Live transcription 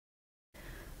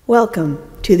Welcome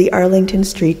to the Arlington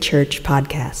Street Church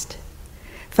podcast.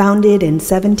 Founded in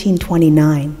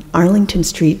 1729, Arlington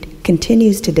Street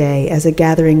continues today as a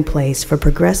gathering place for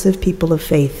progressive people of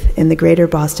faith in the greater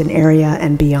Boston area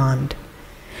and beyond.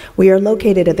 We are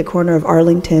located at the corner of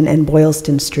Arlington and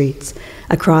Boylston Streets,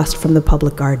 across from the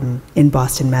Public Garden in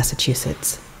Boston,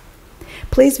 Massachusetts.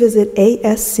 Please visit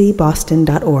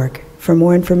ascboston.org for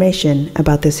more information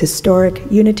about this historic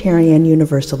Unitarian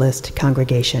Universalist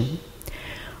congregation.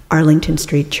 Arlington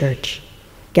Street Church,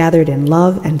 gathered in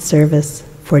love and service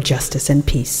for justice and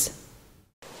peace.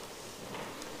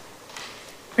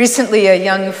 Recently, a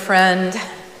young friend,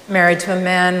 married to a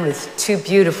man with two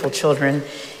beautiful children,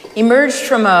 emerged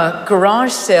from a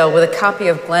garage sale with a copy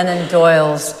of Glennon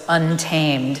Doyle's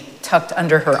Untamed tucked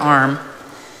under her arm.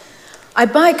 "I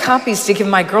buy copies to give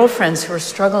my girlfriends who are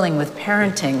struggling with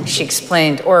parenting," she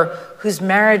explained, "or whose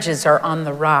marriages are on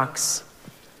the rocks."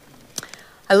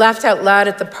 I laughed out loud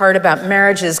at the part about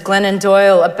marriages. Glennon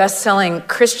Doyle, a best-selling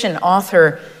Christian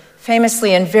author,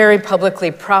 famously and very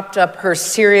publicly propped up her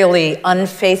serially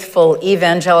unfaithful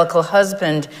evangelical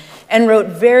husband and wrote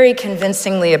very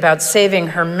convincingly about saving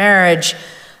her marriage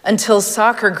until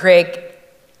soccer great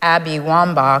Abby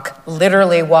Wambach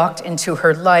literally walked into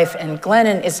her life, and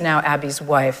Glennon is now Abby's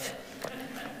wife.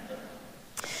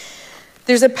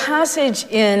 There's a passage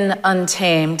in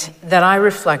Untamed that I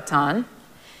reflect on.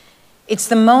 It's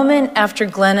the moment after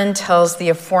Glennon tells the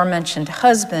aforementioned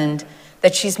husband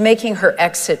that she's making her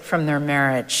exit from their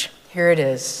marriage. Here it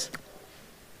is.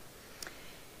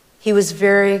 "He was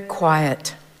very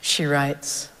quiet," she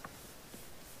writes.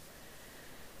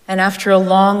 "And after a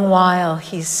long while,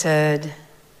 he said,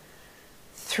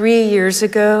 3 years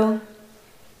ago,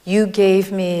 you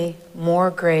gave me more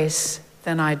grace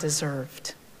than I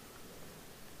deserved.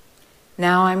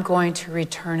 Now I'm going to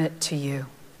return it to you.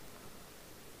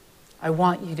 I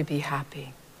want you to be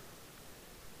happy."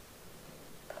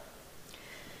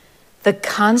 The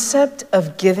concept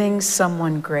of giving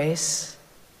someone grace,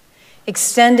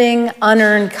 extending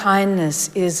unearned kindness,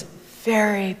 is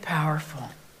very powerful.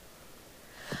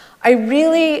 I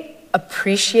really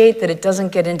appreciate that it doesn't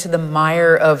get into the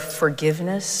mire of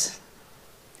forgiveness.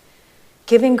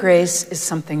 Giving grace is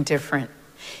something different.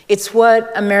 It's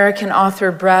what American author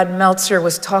Brad Meltzer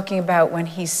was talking about when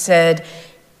he said,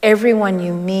 "Everyone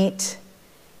you meet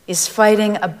is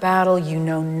fighting a battle you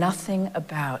know nothing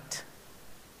about.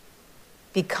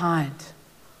 Be kind,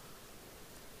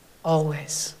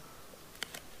 always."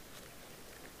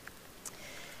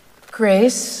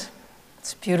 Grace,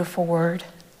 it's a beautiful word.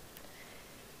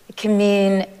 It can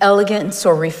mean elegance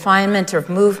or refinement or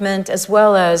movement, as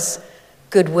well as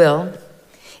goodwill.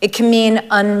 It can mean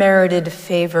unmerited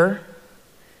favor.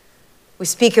 We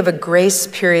speak of a grace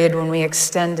period when we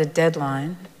extend a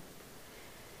deadline.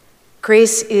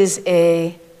 Grace is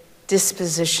a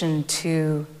disposition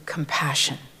to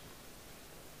compassion.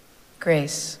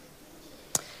 Grace.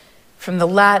 From the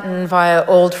Latin via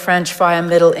Old French via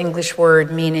Middle English word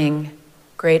meaning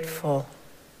grateful.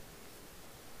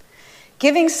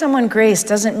 Giving someone grace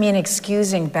doesn't mean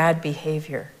excusing bad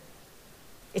behavior.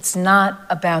 It's not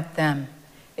about them.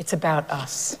 It's about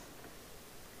us.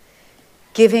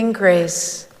 Giving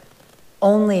grace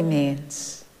only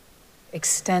means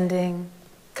extending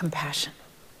compassion.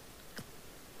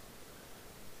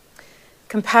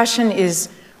 Compassion is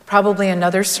probably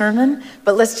another sermon,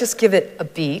 but let's just give it a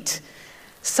beat.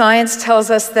 Science tells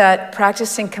us that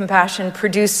practicing compassion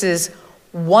produces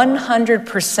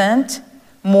 100%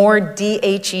 more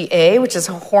DHEA, which is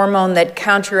a hormone that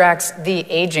counteracts the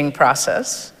aging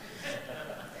process,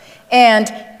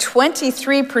 and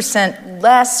 23%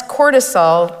 less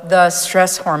cortisol, the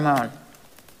stress hormone.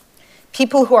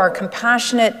 People who are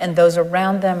compassionate and those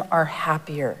around them are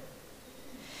happier.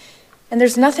 And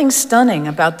there's nothing stunning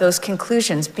about those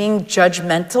conclusions. Being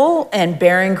judgmental and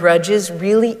bearing grudges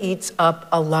really eats up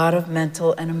a lot of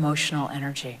mental and emotional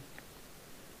energy.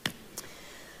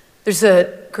 There's a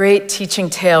great teaching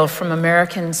tale from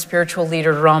American spiritual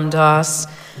leader Ram Dass,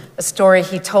 a story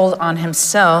he told on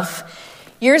himself.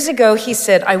 Years ago, he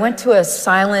said, "I went to a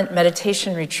silent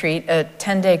meditation retreat, a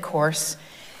 10-day course,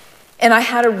 and I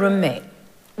had a roommate.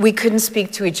 We couldn't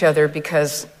speak to each other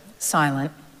because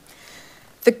silent.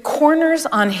 The corners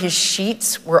on his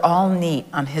sheets were all neat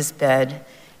on his bed,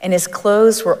 and his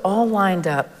clothes were all lined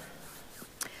up.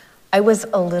 I was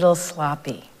a little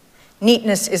sloppy.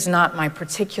 Neatness is not my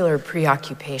particular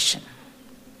preoccupation."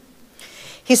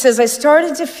 He says, "I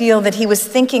started to feel that he was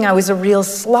thinking I was a real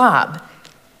slob,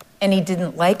 and he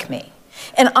didn't like me.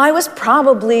 And I was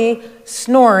probably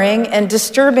snoring and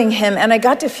disturbing him, and I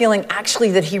got to feeling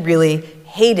actually that he really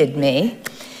hated me.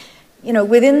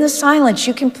 within the silence,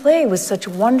 you can play with such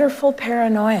wonderful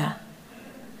paranoia.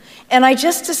 And I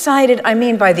just decided,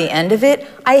 by the end of it,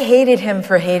 I hated him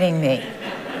for hating me.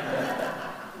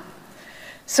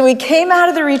 So he came out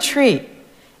of the retreat,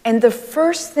 and the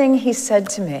first thing he said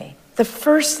to me,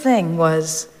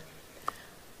 was,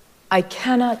 I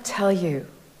cannot tell you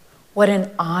what an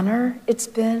honor it's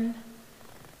been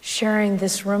sharing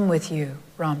this room with you,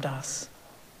 Ram Dass.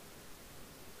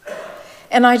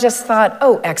 And I just thought,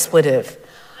 oh, expletive.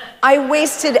 I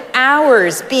wasted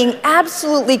hours being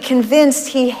absolutely convinced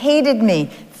he hated me,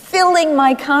 filling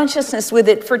my consciousness with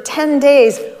it for 10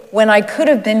 days when I could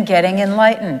have been getting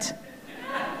enlightened.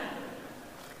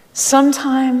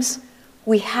 Sometimes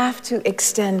we have to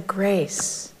extend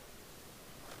grace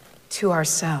to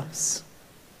ourselves.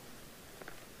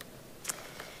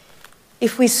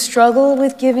 If we struggle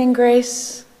with giving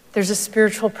grace, there's a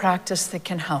spiritual practice that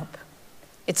can help.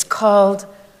 It's called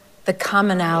the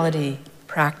commonality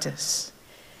practice.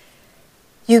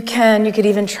 You could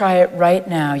even try it right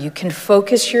now. You can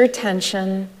focus your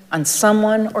attention on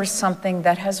someone or something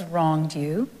that has wronged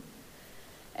you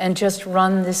and just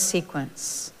run this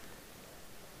sequence.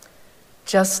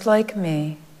 Just like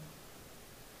me,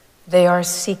 they are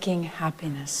seeking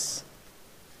happiness.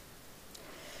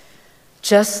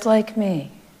 Just like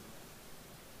me,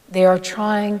 they are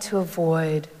trying to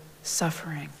avoid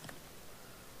suffering.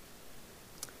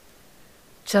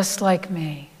 Just like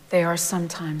me, they are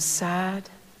sometimes sad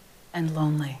and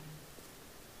lonely.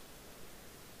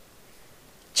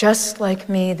 Just like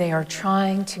me, they are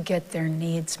trying to get their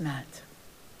needs met.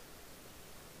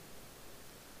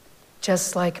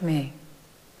 Just like me,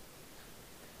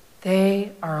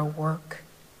 they are a work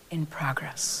in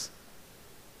progress.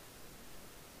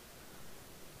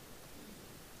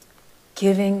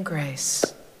 Giving grace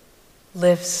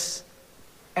lifts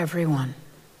everyone.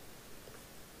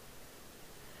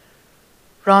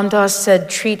 Ram Dass said,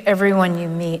 treat everyone you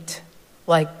meet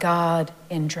like God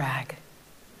in drag.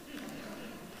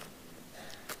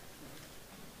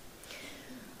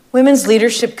 Women's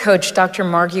leadership coach Dr.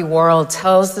 Margie Worrell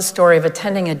tells the story of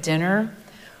attending a dinner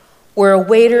where a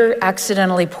waiter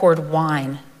accidentally poured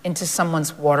wine into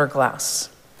someone's water glass.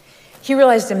 He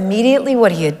realized immediately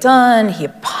what he had done. He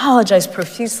apologized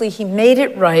profusely. He made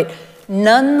it right.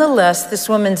 Nonetheless, this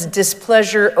woman's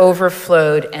displeasure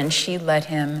overflowed, and she let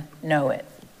him know it.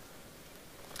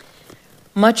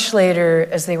 Much later,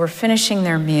 as they were finishing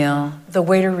their meal, the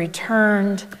waiter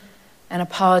returned and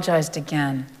apologized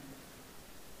again.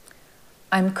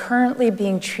 I'm currently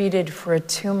being treated for a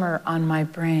tumor on my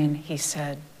brain, he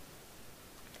said.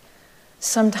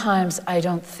 Sometimes I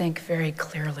don't think very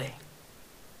clearly.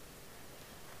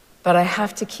 But I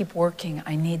have to keep working.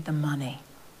 I need the money.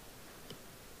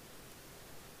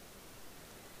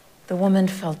 The woman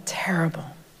felt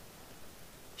terrible.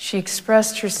 She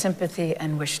expressed her sympathy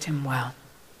and wished him well.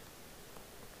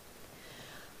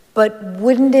 But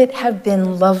wouldn't it have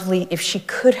been lovely if she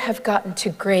could have gotten to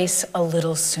grace a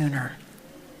little sooner?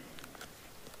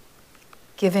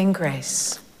 Giving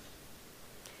grace.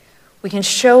 We can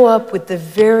show up with the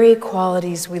very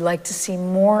qualities we like to see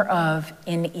more of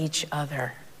in each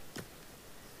other.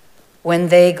 When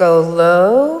they go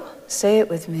low, say it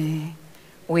with me,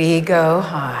 we go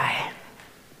high.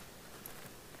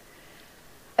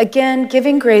 Again,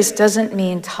 giving grace doesn't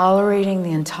mean tolerating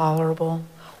the intolerable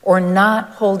or not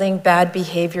holding bad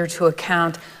behavior to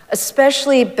account,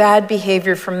 especially bad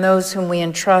behavior from those whom we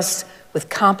entrust with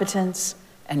competence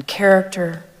and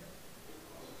character.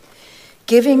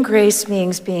 Giving grace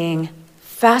means being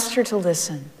faster to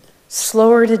listen,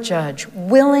 slower to judge,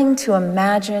 willing to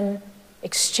imagine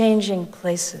exchanging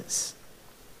places.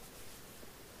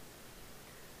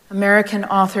 American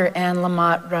author Anne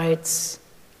Lamott writes,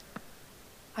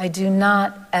 I do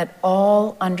not at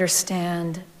all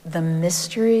understand the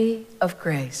mystery of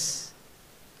grace,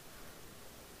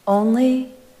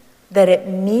 only that it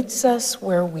meets us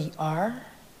where we are,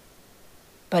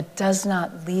 but does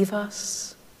not leave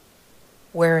us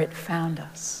where it found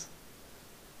us.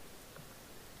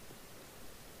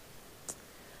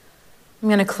 I'm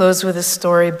going to close with a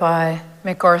story by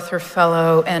MacArthur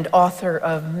Fellow and author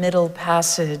of Middle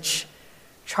Passage,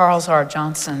 Charles R.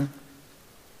 Johnson.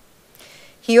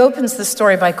 He opens the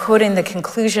story by quoting the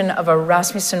conclusion of a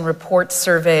Rasmussen Report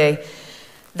survey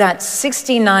that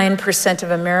 69% of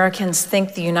Americans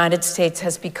think the United States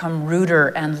has become ruder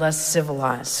and less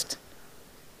civilized.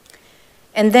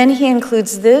 And then he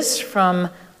includes this from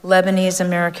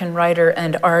Lebanese-American writer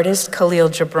and artist Khalil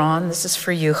Gibran. This is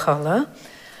for you, Khala.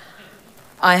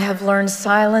 I have learned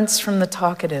silence from the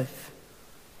talkative,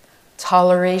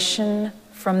 toleration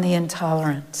from the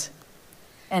intolerant,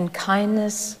 and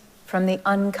kindness from the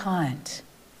unkind.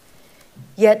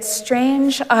 Yet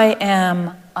strange I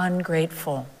am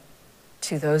ungrateful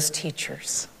to those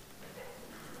teachers.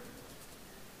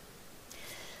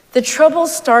 The trouble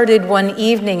started one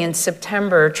evening in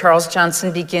September. Charles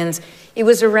Johnson begins. It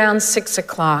was around 6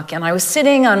 o'clock, and I was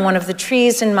sitting on one of the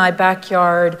trees in my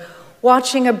backyard,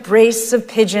 watching a brace of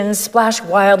pigeons splash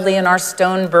wildly in our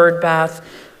stone bird bath,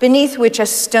 beneath which a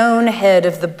stone head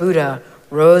of the Buddha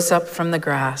rose up from the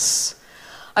grass.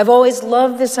 I've always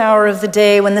loved this hour of the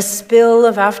day when the spill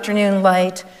of afternoon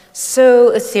light, so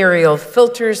ethereal,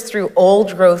 filters through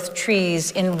old-growth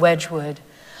trees in Wedgwood,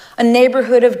 a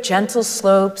neighborhood of gentle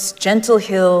slopes, gentle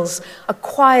hills, a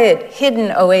quiet, hidden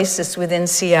oasis within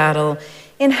Seattle,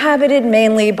 inhabited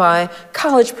mainly by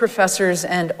college professors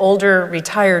and older,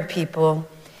 retired people.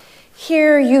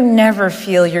 Here, you never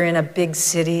feel you're in a big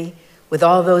city with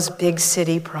all those big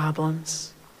city problems.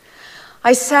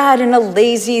 I sat in a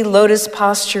lazy lotus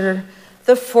posture,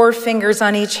 the forefingers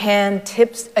on each hand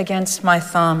tipped against my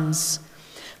thumbs.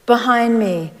 Behind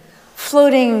me,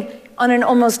 floating on an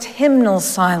almost hymnal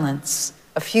silence,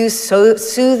 a few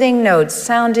soothing notes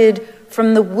sounded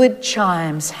from the wood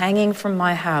chimes hanging from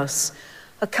my house,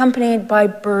 accompanied by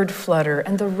bird flutter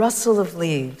and the rustle of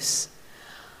leaves.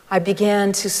 I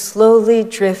began to slowly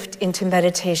drift into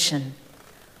meditation,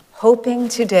 hoping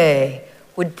today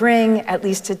would bring at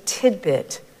least a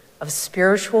tidbit of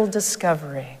spiritual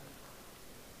discovery.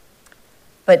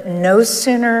 But no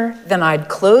sooner than I'd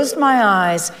closed my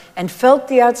eyes and felt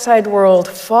the outside world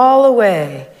fall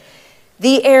away,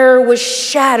 the air was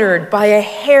shattered by a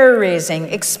hair-raising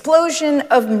explosion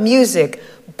of music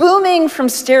booming from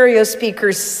stereo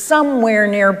speakers somewhere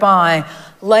nearby,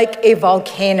 like a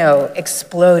volcano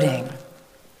exploding.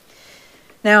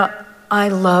 Now, I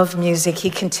love music, he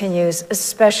continues,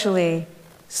 especially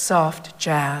soft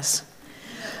jazz.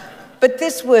 But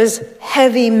this was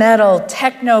heavy metal,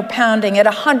 techno pounding at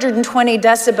 120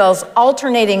 decibels,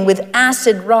 alternating with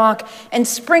acid rock and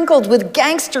sprinkled with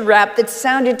gangster rap that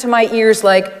sounded to my ears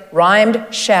like rhymed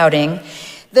shouting.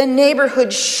 The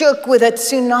neighborhood shook with a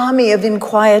tsunami of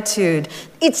inquietude.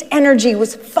 Its energy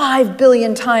was 5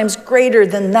 billion times greater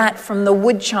than that from the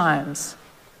wood chimes.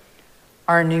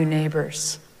 Our new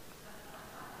neighbors.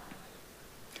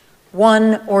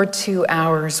 1 or 2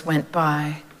 hours went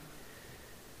by.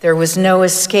 There was no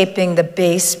escaping the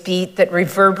bass beat that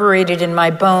reverberated in my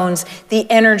bones, the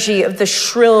energy of the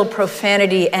shrill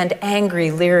profanity and angry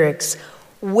lyrics.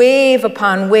 Wave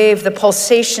upon wave, the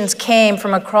pulsations came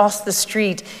from across the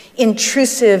street,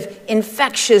 intrusive,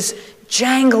 infectious,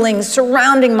 jangling,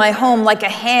 surrounding my home like a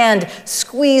hand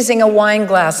squeezing a wine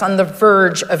glass on the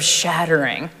verge of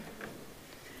shattering.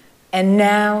 And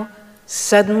now,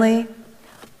 suddenly,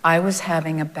 I was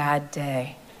having a bad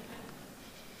day.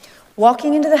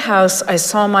 Walking into the house, I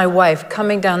saw my wife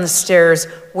coming down the stairs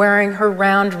wearing her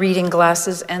round reading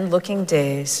glasses and looking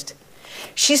dazed.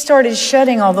 She started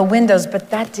shutting all the windows,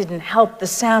 but that didn't help. The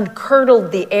sound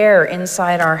curdled the air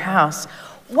inside our house.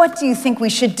 "What do you think we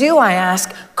should do?" I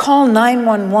asked. "Call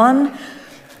 911?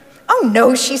 "Oh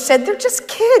no," she said, "they're just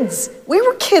kids. We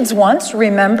were kids once,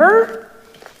 remember?"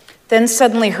 Then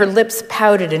suddenly her lips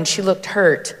pouted and she looked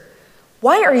hurt.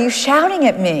 "Why are you shouting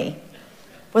at me?"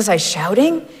 Was I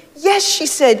shouting? "Yes," she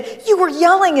said, "you were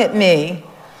yelling at me."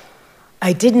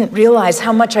 I didn't realize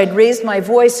how much I'd raised my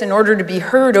voice in order to be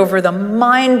heard over the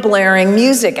mind-blaring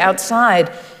music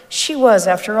outside. She was,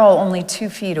 after all, only 2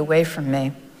 feet away from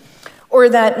me. Or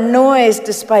that noise,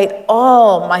 despite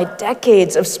all my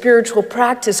decades of spiritual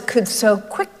practice, could so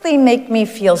quickly make me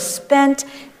feel spent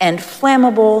and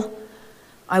flammable.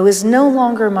 I was no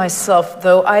longer myself,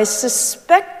 though I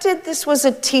suspected this was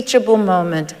a teachable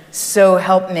moment. So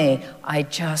help me, I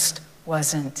just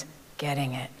wasn't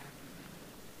getting it.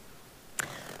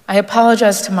 I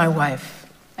apologized to my wife.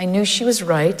 I knew she was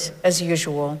right, as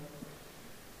usual.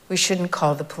 We shouldn't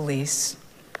call the police.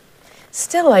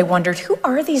 Still, I wondered, who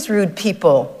are these rude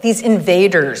people, these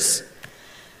invaders?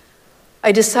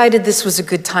 I decided this was a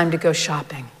good time to go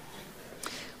shopping.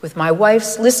 With my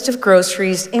wife's list of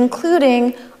groceries,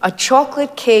 including a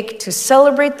chocolate cake to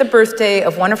celebrate the birthday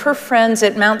of one of her friends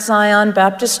at Mount Zion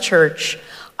Baptist Church,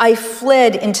 I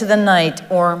fled into the night,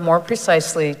 or more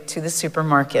precisely, to the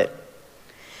supermarket.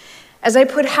 As I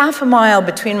put half a mile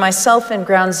between myself and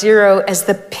ground zero, as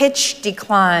the pitch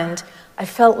declined, I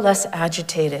felt less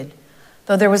agitated,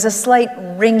 though there was a slight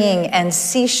ringing and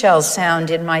seashell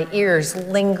sound in my ears,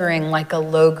 lingering like a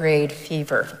low-grade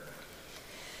fever.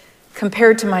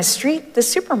 Compared to my street, the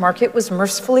supermarket was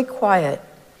mercifully quiet.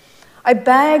 I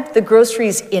bagged the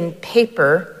groceries in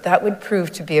paper, that would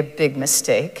prove to be a big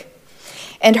mistake,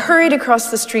 and hurried across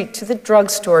the street to the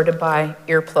drugstore to buy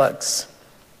earplugs.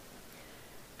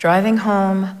 Driving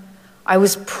home, I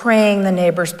was praying the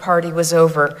neighbor's party was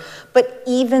over. But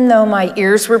even though my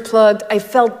ears were plugged, I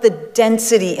felt the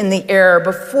density in the air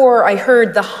before I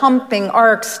heard the humping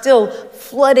arc still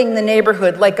flooding the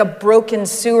neighborhood like a broken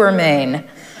sewer main.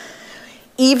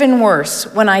 Even worse,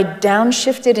 when I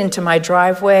downshifted into my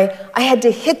driveway, I had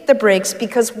to hit the brakes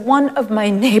because one of my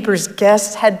neighbor's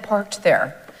guests had parked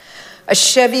there, a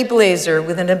Chevy Blazer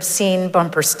with an obscene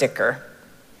bumper sticker.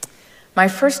 My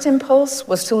first impulse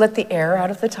was to let the air out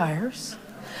of the tires,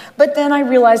 but then I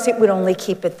realized it would only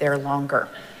keep it there longer.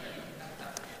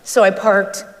 So I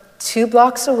parked 2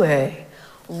 blocks away,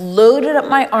 loaded up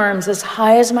my arms as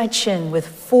high as my chin with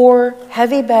 4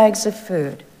 heavy bags of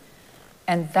food,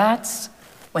 and that's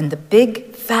when the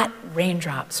big, fat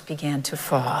raindrops began to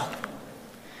fall.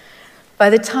 By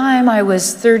the time I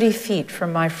was 30 feet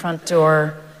from my front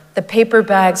door, the paper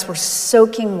bags were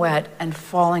soaking wet and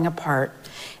falling apart.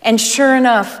 And sure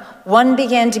enough, one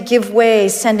began to give way,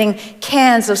 sending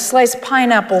cans of sliced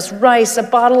pineapples, rice, a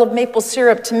bottle of maple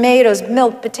syrup, tomatoes,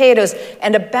 milk, potatoes,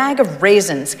 and a bag of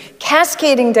raisins,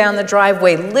 cascading down the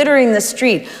driveway, littering the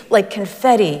street like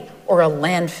confetti or a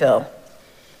landfill.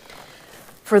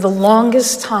 For the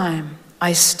longest time,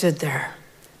 I stood there,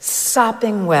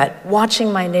 sopping wet,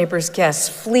 watching my neighbor's guests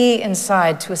flee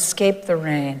inside to escape the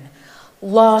rain,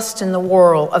 lost in the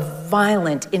whirl of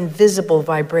violent, invisible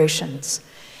vibrations.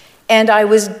 And I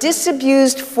was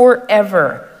disabused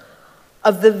forever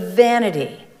of the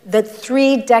vanity that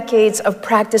 3 decades of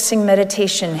practicing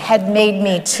meditation had made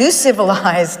me too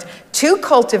civilized, too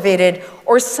cultivated,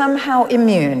 or somehow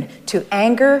immune to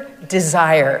anger,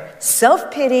 desire,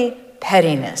 self-pity,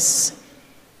 pettiness.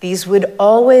 These would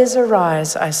always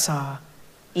arise, I saw,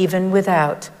 even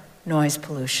without noise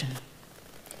pollution.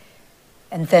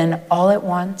 And then all at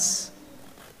once,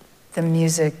 the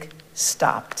music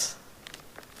stopped.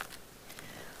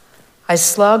 I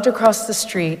slogged across the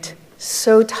street,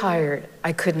 so tired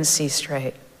I couldn't see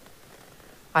straight.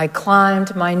 I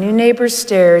climbed my new neighbor's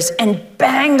stairs and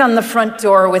banged on the front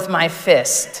door with my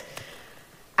fist.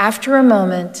 After a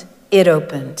moment, it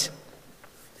opened.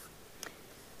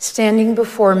 Standing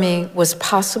before me was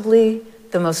possibly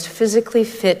the most physically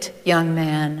fit young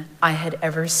man I had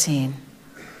ever seen.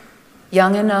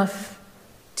 Young enough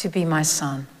to be my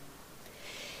son.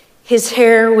 His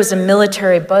hair was a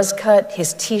military buzz cut,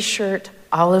 his t-shirt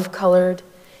olive-colored,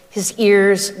 his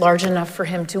ears large enough for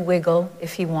him to wiggle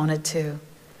if he wanted to.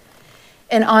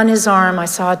 And on his arm, I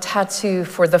saw a tattoo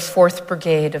for the 4th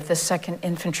Brigade of the 2nd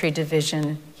Infantry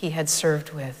Division he had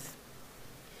served with.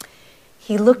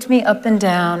 He looked me up and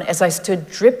down as I stood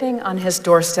dripping on his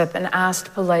doorstep and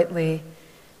asked politely,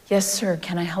 "Yes, sir,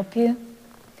 can I help you?"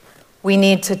 "We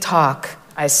need to talk,"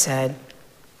 I said.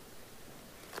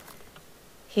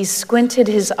 He squinted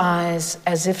his eyes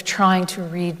as if trying to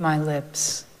read my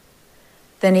lips.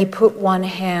 Then he put one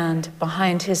hand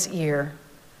behind his ear,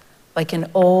 like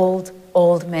an old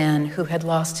man who had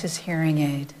lost his hearing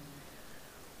aid.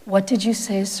 "What did you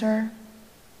say, sir?"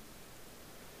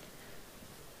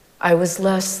 I was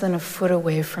less than a foot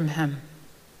away from him.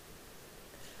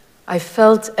 I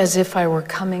felt as if I were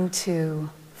coming to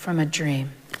from a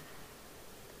dream.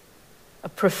 A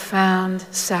profound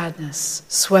sadness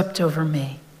swept over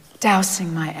me,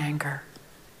 dousing my anger.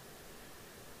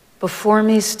 Before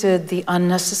me stood the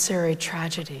unnecessary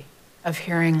tragedy of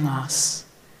hearing loss,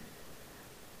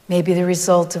 maybe the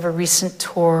result of a recent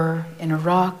tour in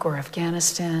Iraq or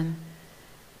Afghanistan,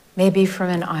 maybe from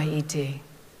an IED.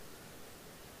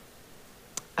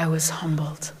 I was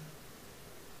humbled.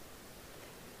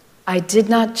 I did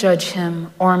not judge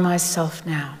him or myself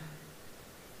now,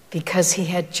 because he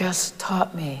had just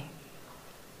taught me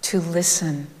to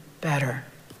listen better.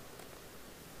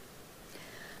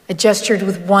 I gestured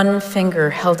with one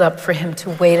finger held up for him to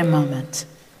wait a moment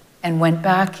and went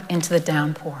back into the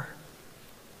downpour.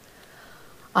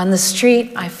 On the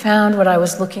street, I found what I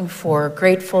was looking for,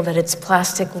 grateful that its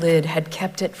plastic lid had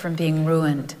kept it from being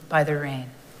ruined by the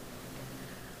rain.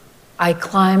 I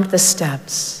climbed the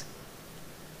steps.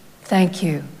 "Thank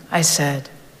you," I said,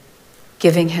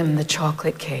 giving him the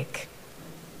chocolate cake.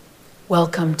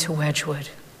 "Welcome to Wedgwood."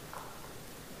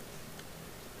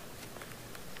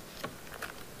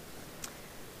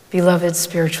 Beloved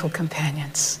spiritual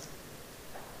companions,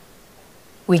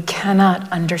 we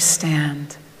cannot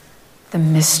understand the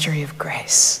mystery of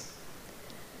grace,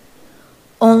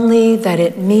 only that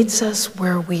it meets us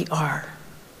where we are,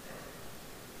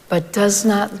 but does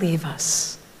not leave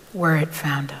us where it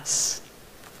found us.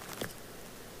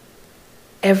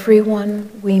 Everyone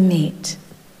we meet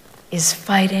is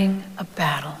fighting a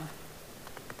battle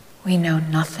we know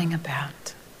nothing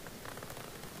about.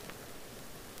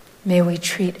 May we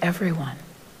treat everyone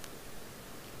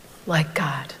like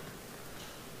God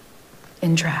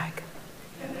in drag.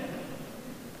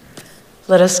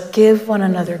 Let us give one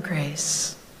another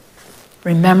grace,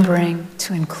 remembering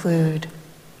to include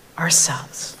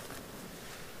ourselves.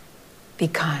 Be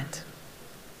kind.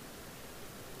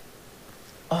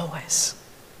 Always.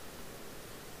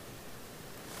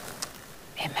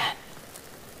 Amen.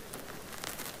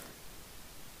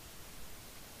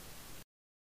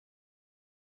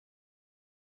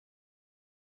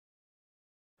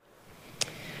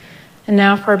 And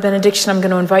now for our benediction, I'm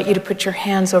going to invite you to put your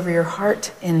hands over your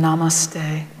heart in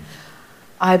Namaste.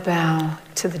 I bow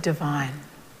to the divine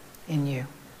in you.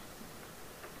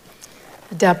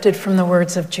 Adapted from the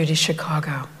words of Judy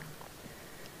Chicago.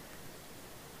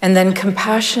 And then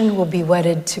compassion will be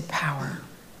wedded to power.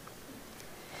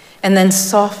 And then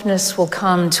softness will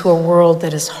come to a world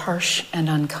that is harsh and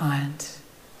unkind.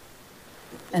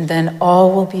 And then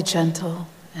all will be gentle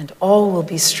and all will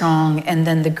be strong. And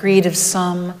then the greed of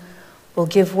some will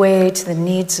give way to the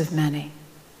needs of many.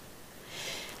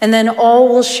 And then all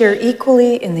will share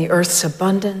equally in the earth's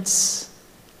abundance.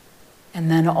 And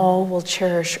then all will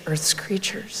cherish earth's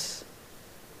creatures.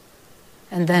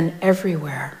 And then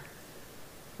everywhere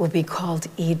will be called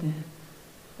Eden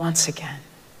once again.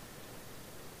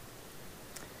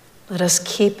 Let us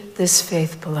keep this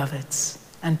faith, beloveds,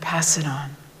 and pass it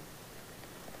on.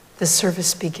 The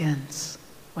service begins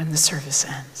when the service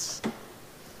ends.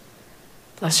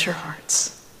 Bless your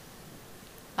hearts.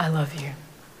 I love you.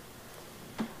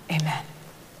 Amen.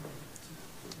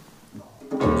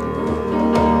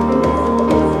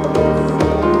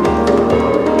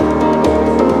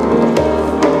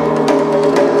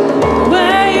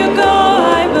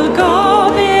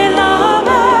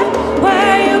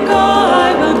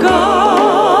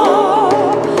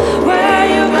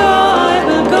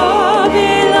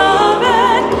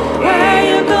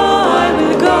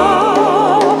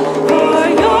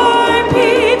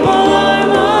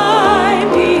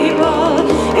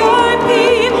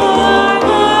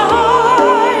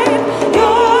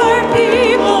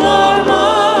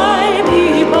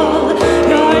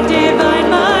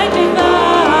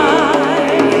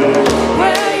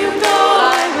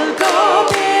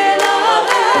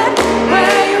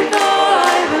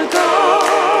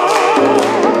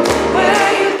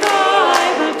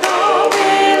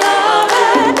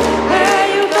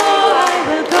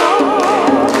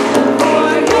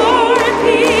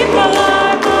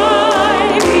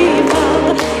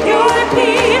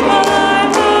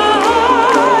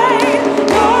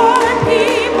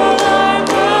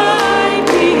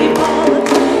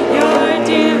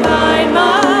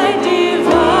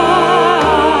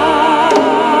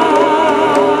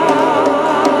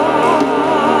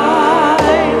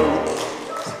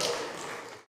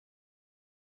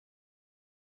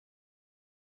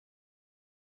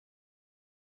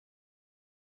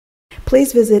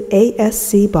 Please visit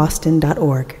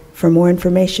ascboston.org for more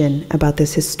information about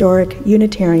this historic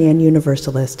Unitarian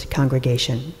Universalist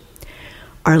congregation.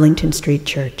 Arlington Street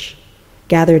Church,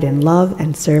 gathered in love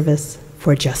and service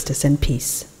for justice and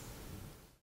peace.